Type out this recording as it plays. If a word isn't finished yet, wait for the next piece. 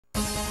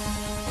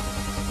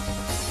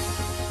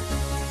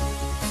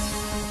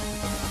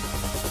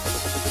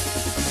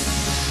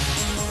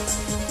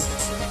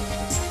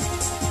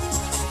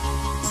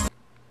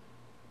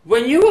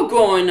When you were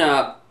growing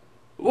up,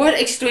 what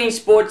extreme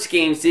sports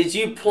games did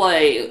you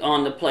play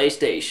on the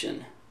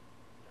PlayStation?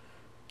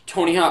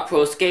 Tony Hawk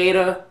Pro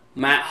Skater,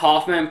 Matt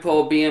Hoffman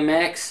Pro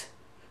BMX,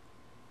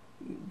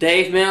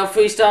 Dave Mill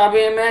Freestyle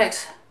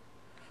BMX?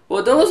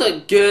 Well, those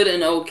are good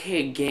and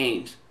okay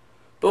games.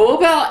 But what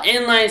about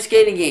inline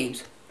skating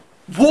games?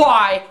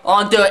 Why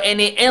aren't there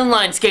any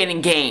inline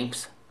skating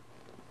games?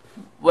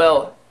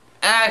 Well,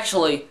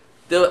 actually,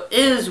 there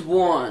is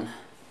one.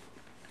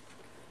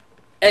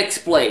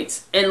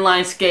 X-Bladez,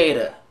 Inline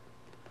Skater.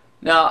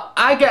 Now,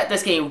 I got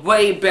this game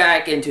way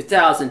back in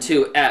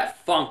 2002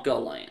 at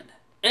Funkerland.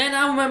 And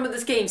I remember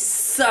this game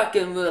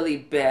sucking really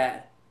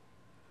bad.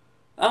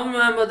 I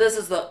remember this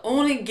is the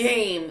only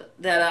game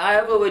that I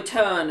ever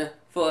returned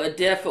for a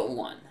different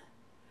one.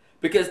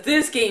 Because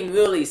this game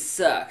really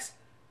sucks.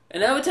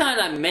 And every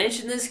time I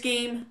mention this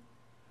game,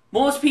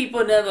 most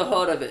people never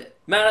heard of it.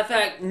 Matter of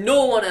fact,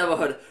 no one ever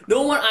heard of it.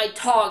 No one I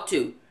talked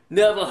to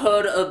never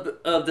heard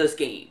of this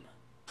game.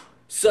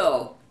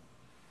 So,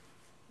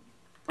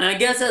 and I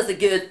guess that's a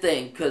good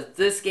thing, because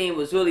this game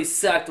was really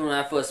sucked when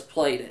I first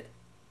played it.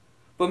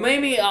 But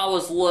maybe I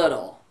was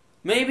little.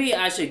 Maybe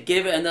I should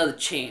give it another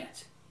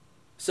chance.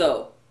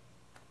 So,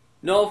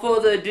 no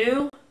further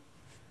ado,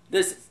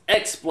 this is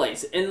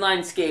X-Bladez,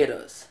 Inline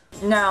Skaters.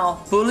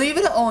 Now, believe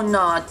it or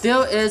not,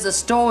 there is a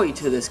story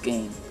to this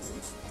game.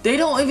 They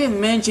don't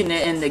even mention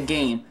it in the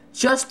game,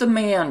 just the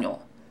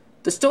manual.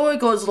 The story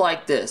goes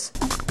like this.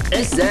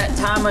 It's that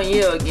time of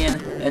year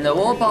again, and the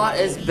robot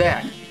is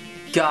back.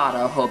 God,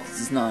 I hope this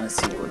is not a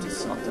sequel to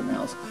something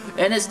else.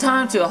 And it's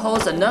time to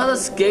host another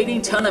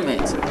skating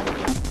tournament.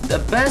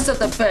 The best of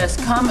the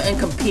best come and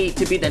compete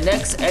to be the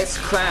next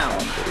X-Crown.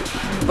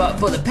 But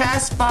for the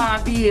past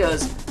 5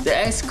 years, the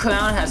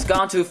X-Crown has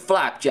gone to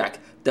Flapjack,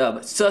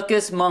 the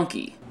circus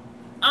monkey.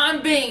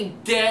 I'm being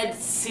dead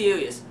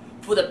serious.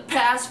 For the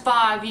past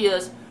 5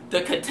 years,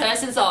 the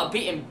contestants are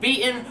being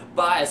beaten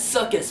by a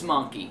circus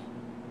monkey.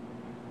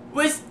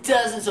 Which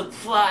doesn't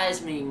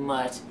surprise me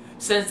much,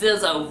 since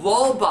there's a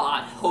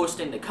robot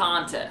hosting the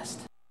contest.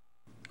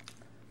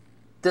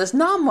 There's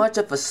not much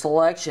of a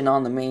selection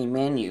on the main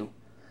menu.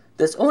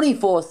 There's only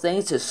 4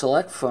 things to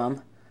select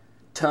from.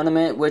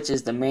 Tournament, which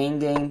is the main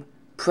game.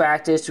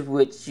 Practice,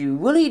 which you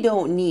really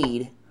don't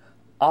need.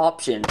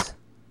 Options.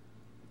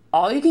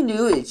 All you can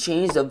do is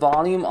change the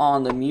volume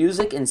on the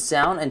music and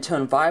sound and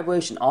turn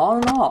vibration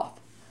on and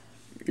off.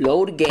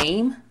 Load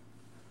game.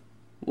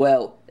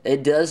 Well,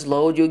 it does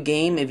load your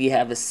game if you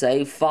have a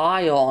saved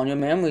file on your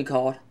memory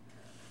card.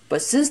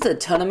 But since the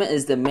tournament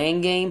is the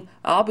main game,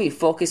 I'll be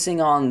focusing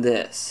on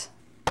this.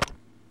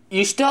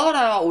 You start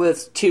out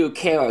with 2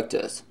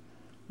 characters.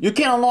 You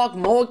can unlock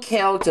more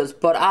characters,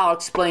 but I'll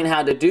explain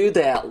how to do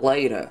that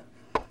later.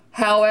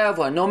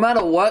 However, no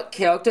matter what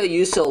character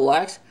you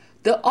select,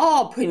 they're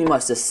all pretty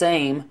much the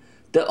same.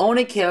 The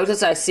only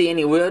characters I see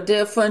any real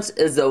difference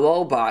is the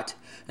robot,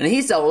 and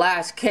he's the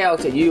last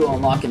character you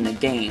unlock in the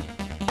game.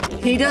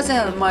 He doesn't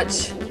have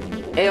much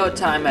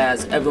airtime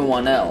as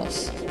everyone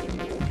else.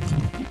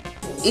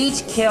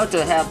 Each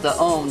character have their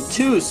own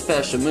 2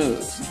 special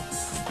moves.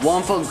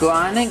 One for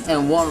grinding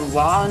and one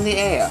while in the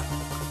air.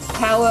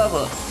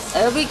 However,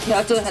 every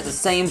character has the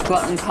same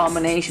button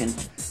combination.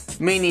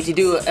 Meaning to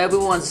do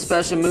everyone's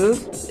special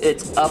move,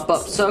 it's up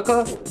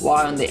circle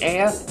while in the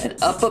air and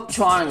up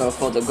triangle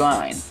for the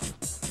grind.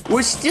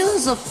 Which still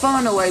is a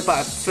fun way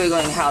by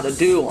figuring how to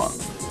do them.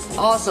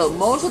 Also,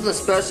 most of the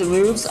special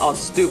moves are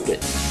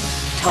stupid.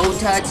 Toe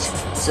touch,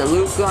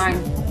 salute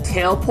grind,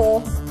 tail pull.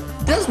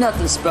 There's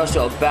nothing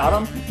special about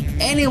them.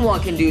 Anyone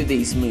can do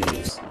these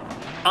moves.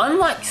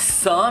 Unlike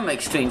some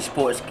extreme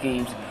sports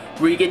games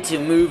where you get to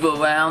move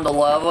around the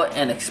level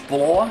and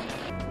explore,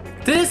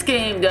 this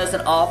game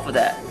doesn't offer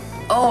that.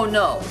 Oh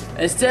no,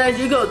 instead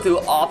you go through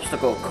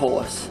obstacle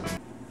course.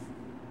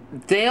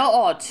 There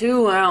are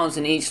 2 rounds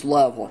in each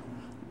level.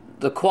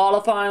 The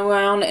qualifying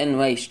round and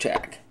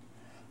racetrack.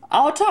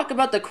 I'll talk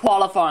about the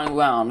qualifying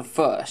round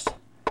first.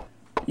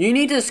 You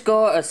need to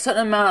score a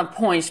certain amount of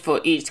points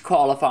for each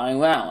qualifying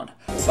round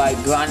by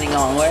grinding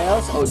on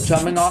rails or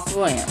jumping off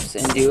ramps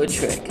and do a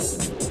trick.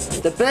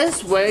 The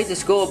best way to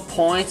score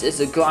points is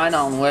to grind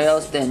on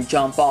rails, then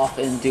jump off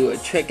and do a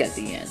trick at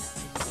the end.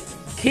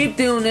 Keep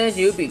doing this,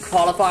 you'll be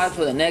qualified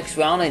for the next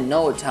round in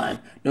no time,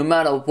 no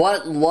matter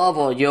what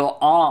level you're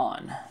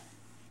on.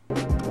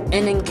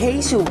 And in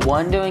case you're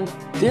wondering,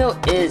 there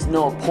is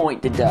no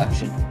point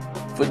deduction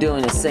for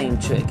doing the same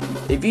trick.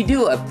 If you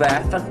do a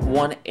backflip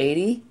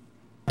 180,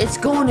 it's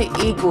going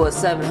to equal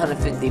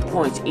 750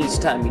 points each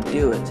time you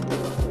do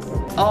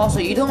it. Also,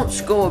 you don't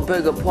score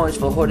bigger points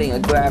for holding a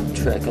grab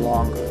trick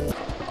longer,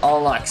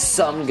 unlike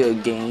some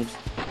good games.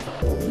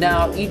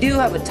 Now, you do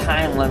have a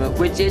time limit,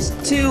 which is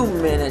 2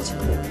 minutes,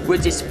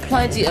 which is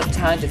plenty of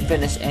time to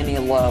finish any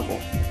level.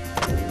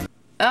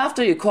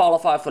 After you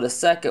qualify for the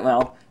second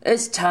round,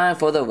 it's time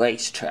for the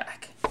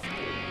racetrack.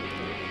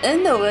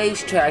 In the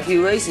racetrack,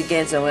 you race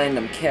against a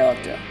random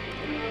character.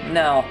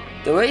 Now,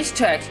 the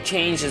racetrack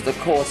changes the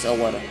course a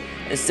little.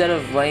 Instead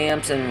of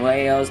ramps and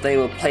rails, they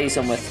replace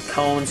them with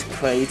cones,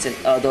 crates, and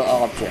other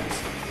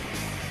objects.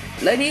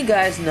 letting you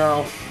guys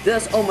know,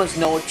 there's almost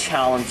no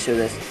challenge to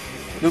this.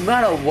 No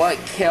matter what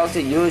character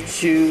you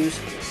choose,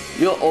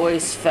 you're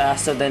always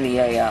faster than the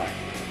AI.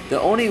 The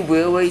only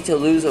real way to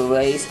lose a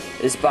race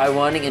is by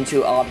running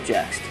into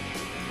objects.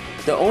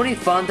 The only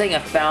fun thing I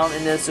found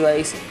in this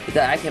race is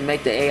that I can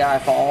make the AI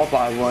fall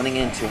by running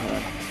into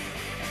him.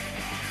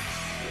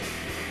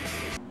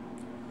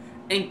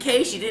 In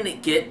case you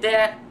didn't get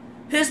that,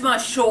 here's my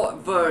short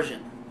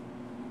version.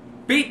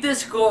 Beat this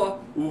score,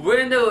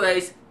 win the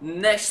race,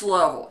 next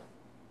level.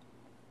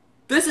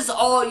 This is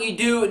all you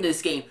do in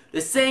this game,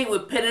 the same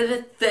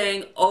repetitive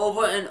thing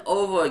over and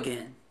over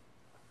again.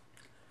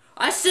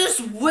 I just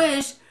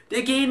wish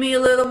they gave me a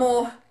little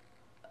more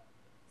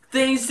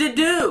things to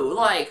do,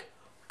 like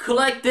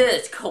collect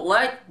this,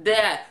 collect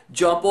that,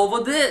 jump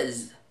over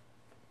this.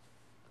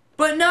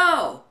 But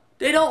no,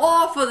 they don't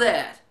offer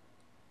that.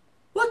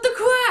 What the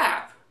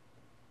crap?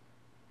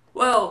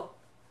 Well,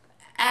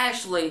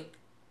 actually,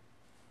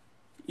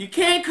 you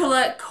can't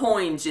collect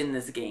coins in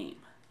this game.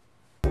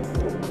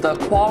 The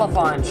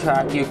qualifying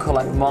track you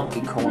collect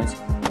monkey coins,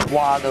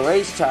 while the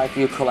race track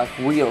you collect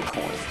real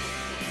coins.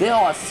 There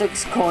are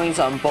 6 coins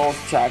on both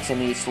tracks in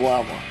each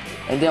level,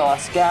 and they are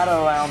scattered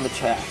around the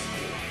tracks.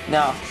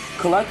 Now,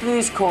 collecting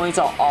these coins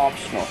are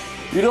optional.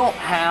 You don't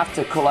have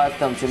to collect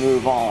them to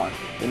move on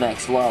the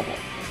next level.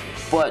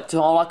 But to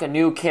unlock a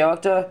new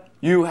character,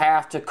 you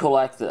have to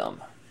collect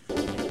them.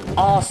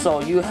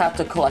 Also, you have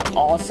to collect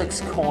all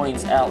 6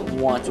 coins at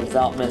once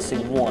without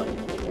missing one.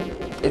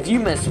 If you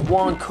miss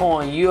one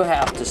coin, you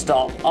have to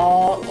start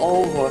all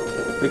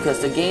over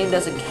because the game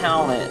doesn't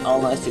count it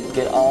unless you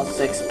get all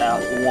 6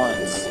 at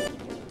once.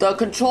 The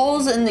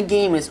controls in the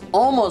game is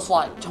almost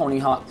like Tony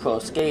Hawk Pro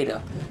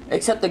Skater,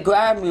 except the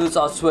grab moves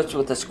are switched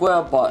with the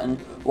square button,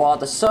 while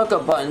the circle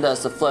button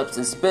does the flips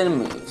and spin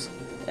moves.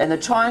 And the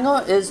triangle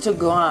is to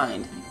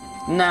grind.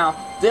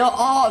 Now, there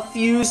are a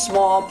few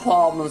small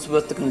problems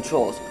with the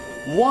controls.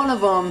 One of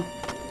them,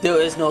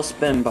 there is no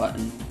spin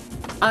button.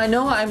 I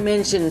know I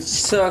mentioned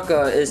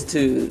circle is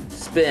to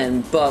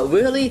spin, but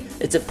really,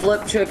 it's a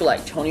flip trick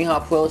like Tony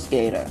Hawk Pro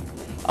Skater.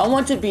 I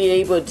want to be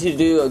able to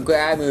do a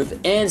grab move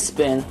and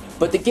spin,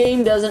 but the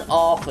game doesn't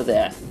offer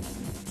that.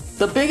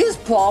 The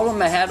biggest problem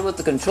I had with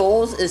the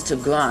controls is to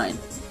grind.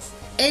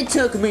 It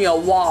took me a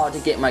while to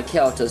get my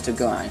characters to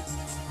grind.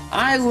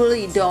 I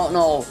really don't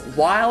know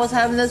why I was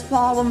having this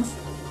problem,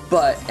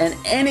 but in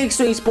any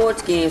extreme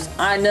sports games,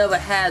 I never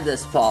had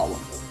this problem.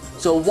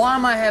 So why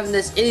am I having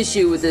this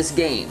issue with this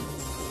game?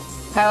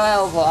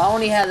 However, I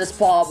only had this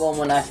problem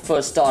when I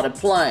first started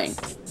playing.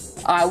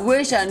 I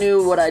wish I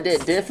knew what I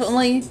did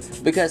differently,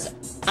 because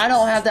I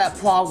don't have that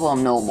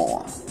problem no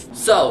more.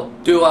 So,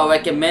 do I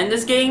recommend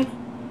this game?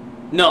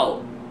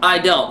 No, I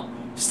don't.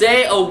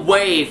 Stay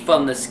away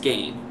from this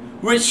game,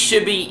 which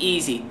should be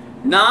easy.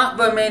 Not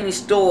very many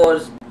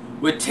stores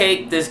would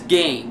take this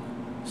game,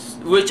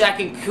 which I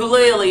can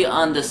clearly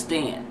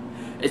understand.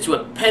 It's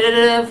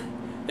repetitive,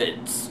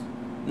 it's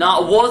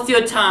not worth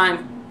your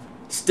time,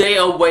 stay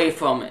away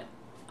from it.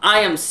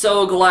 I am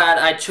so glad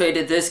I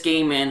traded this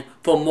game in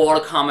for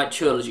Mortal Kombat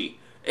Trilogy.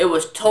 It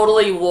was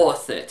totally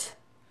worth it.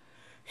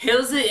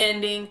 Here's the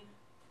ending.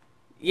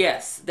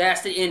 Yes,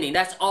 that's the ending.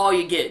 That's all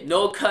you get.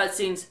 No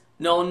cutscenes,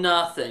 no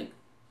nothing.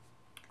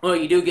 Well,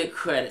 you do get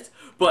credits,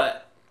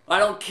 but I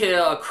don't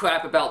care a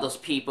crap about those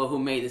people who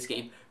made this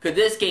game, because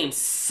this game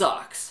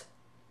sucks.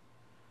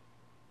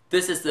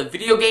 This is the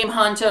Video Game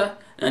Hunter.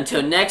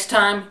 Until next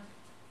time,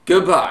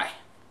 goodbye.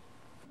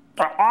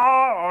 The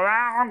All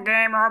Around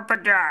Gamer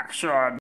Production.